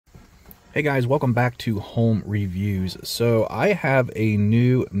Hey guys, welcome back to Home Reviews. So I have a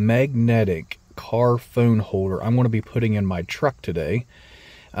new magnetic car phone holder I'm going to be putting in my truck today.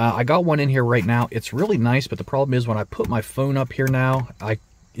 I got one in here right now. It's really nice, but the problem is when I put my phone up here now,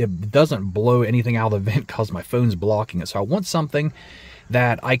 it doesn't blow anything out of the vent because my phone's blocking it. So I want something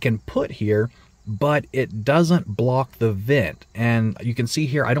that I can put here, but it doesn't block the vent. And you can see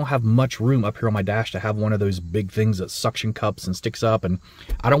here, I don't have much room up here on my dash to have one of those big things that suction cups and sticks up, and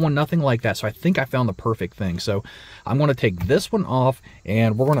I don't want nothing like that. So I think I found the perfect thing. So I'm going to take this one off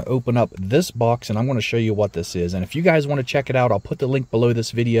and we're going to open up this box and I'm going to show you what this is. And if you guys want to check it out, I'll put the link below this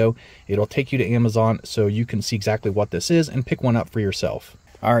video. It'll take you to Amazon so you can see exactly what this is and pick one up for yourself.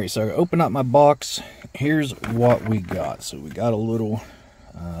 All right, so I open up my box. Here's what we got. So we got a little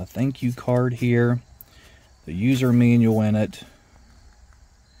thank you card here, the user manual in it,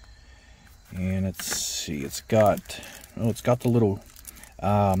 and let's see, it's got the little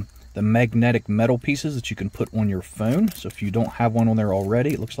the magnetic metal pieces that you can put on your phone. So if you don't have one on there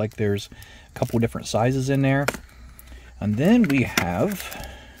already, it looks like there's a couple different sizes in there. And then we have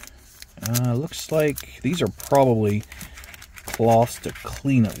looks like these are probably cloths to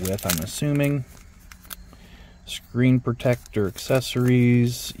clean it with, I'm assuming. Screen protector,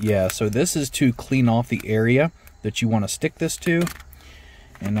 accessories. Yeah, so this is to clean off the area that you want to stick this to.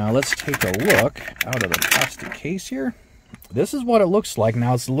 And now let's take a look out of the plastic case here. This is what it looks like.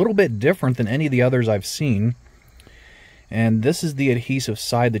 Now it's a little bit different than any of the others I've seen. And this is the adhesive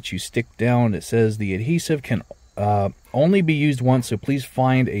side that you stick down. It says the adhesive can only be used once, so please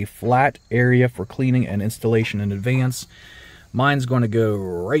find a flat area for cleaning and installation in advance. Mine's going to go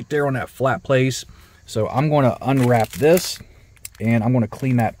right there on that flat place. So I'm going to unwrap this and I'm going to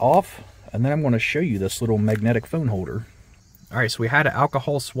clean that off, and then I'm going to show you this little magnetic phone holder. All right, so we had an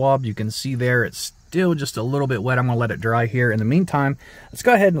alcohol swab. You can see there it's still just a little bit wet. I'm going to let it dry here. In the meantime, let's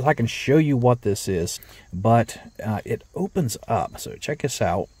go ahead and I can show you what this is. But it opens up. So check this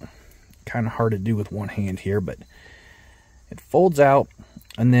out. Kind of hard to do with one hand here, but it folds out,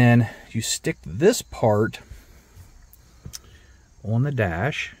 and then you stick this part on the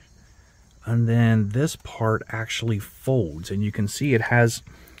dash. And then this part actually folds, and you can see it has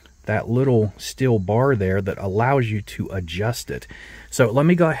that little steel bar there that allows you to adjust it. So let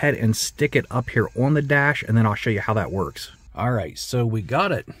me go ahead and stick it up here on the dash, and then I'll show you how that works. All right, so we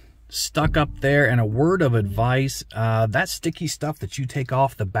got it stuck up there, and a word of advice, that sticky stuff that you take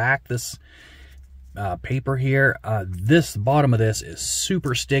off the back, this paper here, this bottom of this is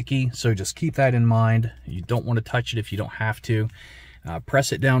super sticky, so just keep that in mind. You don't want to touch it if you don't have to.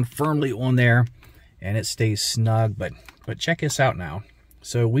 Press it down firmly on there and it stays snug, but check this out now.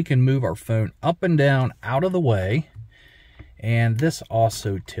 So we can move our phone up and down out of the way, and this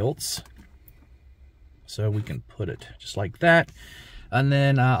also tilts, so we can put it just like that, and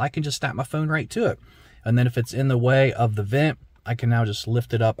then I can just snap my phone right to it. And then if it's in the way of the vent, I can now just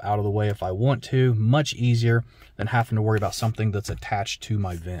lift it up out of the way if I want to. Much easier than having to worry about something that's attached to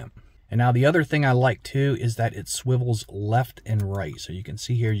my vent. And now the other thing I like too is that it swivels left and right. So you can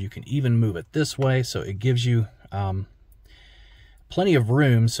see here, you can even move it this way. So it gives you plenty of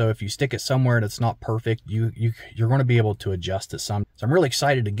room. So if you stick it somewhere that's not perfect, you're going to be able to adjust it some. So I'm really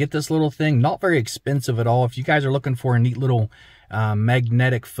excited to get this little thing. Not very expensive at all. If you guys are looking for a neat little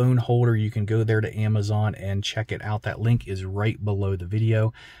magnetic phone holder, you can go there to Amazon and check it out. That link is right below the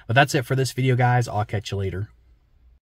video. But that's it for this video, guys. I'll catch you later.